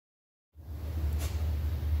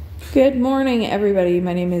Good morning, everybody.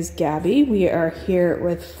 My name is Gabby. We are here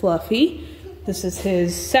with Fluffy. This is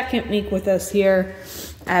his second week with us here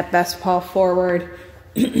at Best Paw Forward.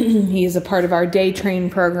 He is a part of our day train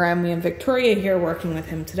program. We have Victoria here working with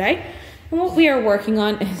him today. And what we are working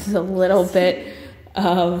on is a little bit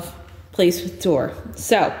of place with door.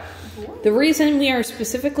 So the reason we are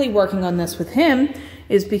specifically working on this with him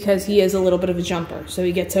is because he is a little bit of a jumper. So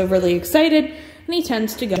he gets overly excited and he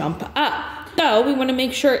tends to jump up. So we want to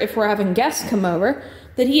make sure if we're having guests come over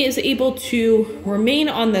that he is able to remain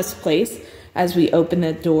on this place as we open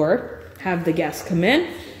the door, have the guests come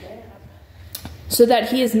in, so that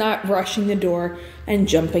he is not rushing the door and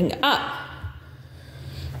jumping up.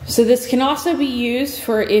 So this can also be used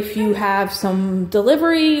for if you have some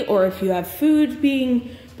delivery or if you have food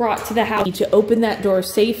being brought to the house. You need to open that door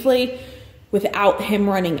safely without him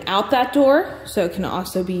running out that door. So it can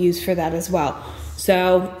also be used for that as well.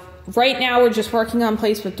 So right now we're just working on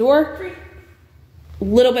place with door. A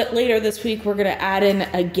little bit later this week we're going to add in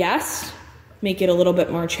a guest, make it a little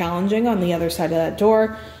bit more challenging on the other side of that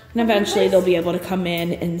door, and eventually they'll be able to come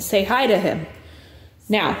in and say hi to him.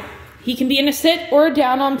 Now, he can be in a sit or a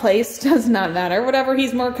down on place, does not matter, whatever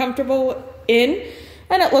he's more comfortable in,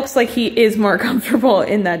 and it looks like he is more comfortable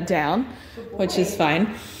in that down, which is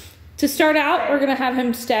fine. To start out, we're going to have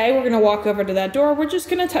him stay. We're going to walk over to that door. We're just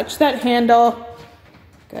going to touch that handle.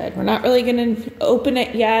 Good. We're not really going to open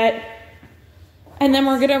it yet. And then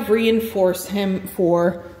we're going to reinforce him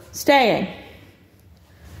for staying.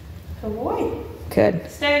 Good boy. Good.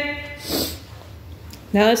 Stay.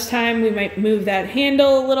 Now this time we might move that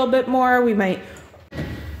handle a little bit more. We might.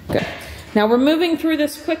 Good. Now we're moving through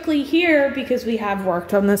this quickly here because we have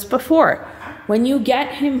worked on this before. When you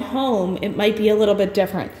get him home, it might be a little bit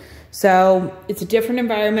different. So it's a different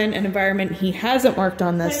environment, an environment he hasn't worked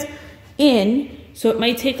on this in. So it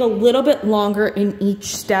might take a little bit longer in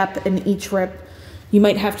each step and each rep. You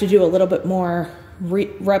might have to do a little bit more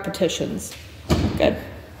repetitions. Good.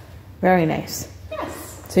 Very nice.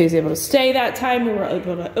 Yes. So he's able to stay that time. We were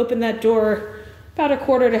able to open that door about a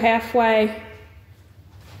quarter to halfway.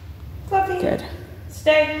 Fluffy. Good.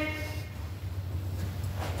 Stay.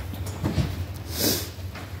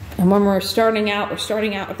 And when we're starting out with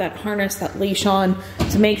that harness, that leash on,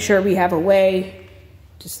 to make sure we have a way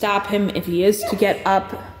to stop him if he is to get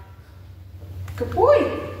up. Good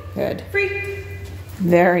boy. Good. Free.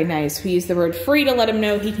 Very nice. We use the word free to let him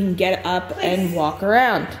know he can get up and walk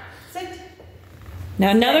around. Sit.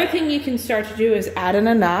 Now another thing you can start to do is add in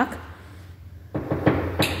a knock.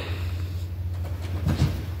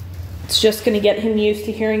 It's just going to get him used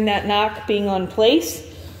to hearing that knock being on place.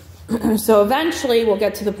 So eventually we'll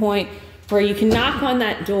get to the point where you can knock on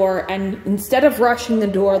that door, and instead of rushing the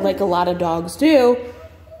door like a lot of dogs do,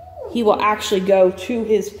 he will actually go to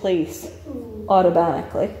his place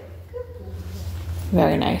automatically.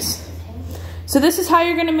 Very nice. So this is how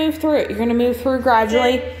you're going to move through it. You're going to move through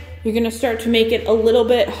gradually. You're going to start to make it a little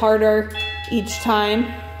bit harder each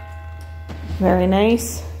time. Very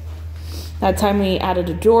nice. That time we added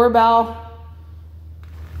a doorbell.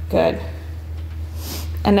 Good.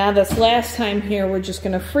 And now this last time here, we're just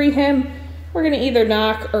going to free him. We're going to either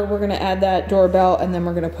knock or we're going to add that doorbell, and then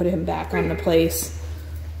we're going to put him back on the place.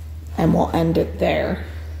 And we'll end it there.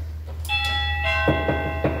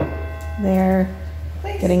 There.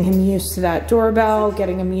 Getting him used to that doorbell,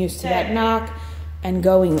 getting him used to that knock, and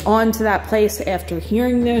going on to that place after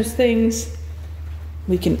hearing those things.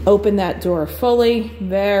 We can open that door fully.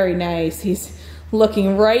 Very nice. He's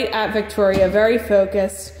looking right at Victoria, very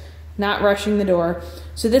focused, not rushing the door.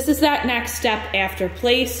 So this is that next step after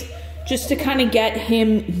place, just to kind of get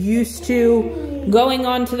him used to going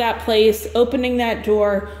on to that place, opening that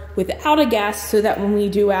door without a guest, so that when we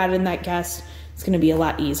do add in that guest, it's going to be a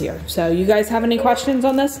lot easier. So you guys have any questions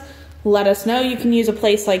on this? Let us know. You can use a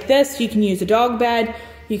place like this. You can use a dog bed.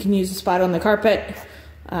 You can use a spot on the carpet.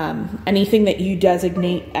 Anything that you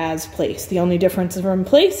designate as place. The only difference from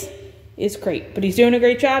place is crate. But he's doing a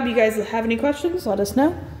great job. You guys have any questions? Let us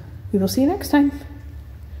know. We will see you next time.